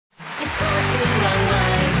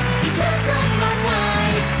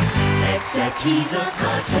But he's a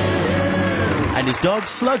cartoon. And his dog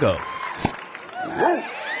Sluggo.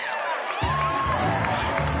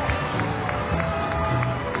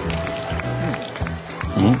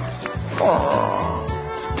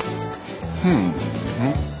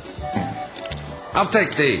 I'll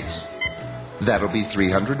take these. That'll be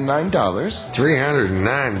 $309.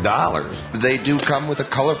 $309? They do come with a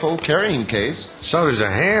colorful carrying case. So does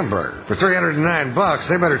a hamburger. For $309,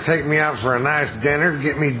 they better take me out for a nice dinner,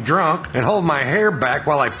 get me drunk, and hold my hair back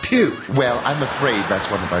while I puke. Well, I'm afraid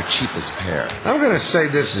that's one of our cheapest pair. I'm going to say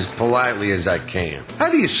this as politely as I can.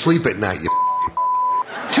 How do you sleep at night, you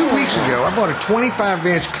 2 weeks ago, I bought a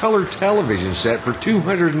 25-inch color television set for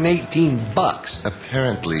 $218.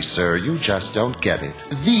 Apparently, sir, you just don't get it.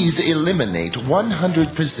 These eliminate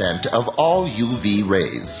 100% of all UV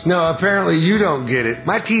rays. No, apparently you don't get it.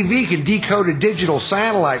 My TV can decode a digital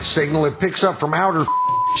satellite signal it picks up from outer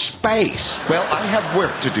space. Well, I have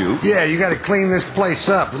work to do. Yeah, you got to clean this place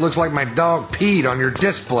up. It looks like my dog peed on your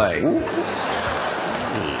display. Ooh.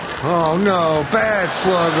 Oh no, bad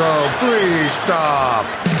Sluggo, please stop.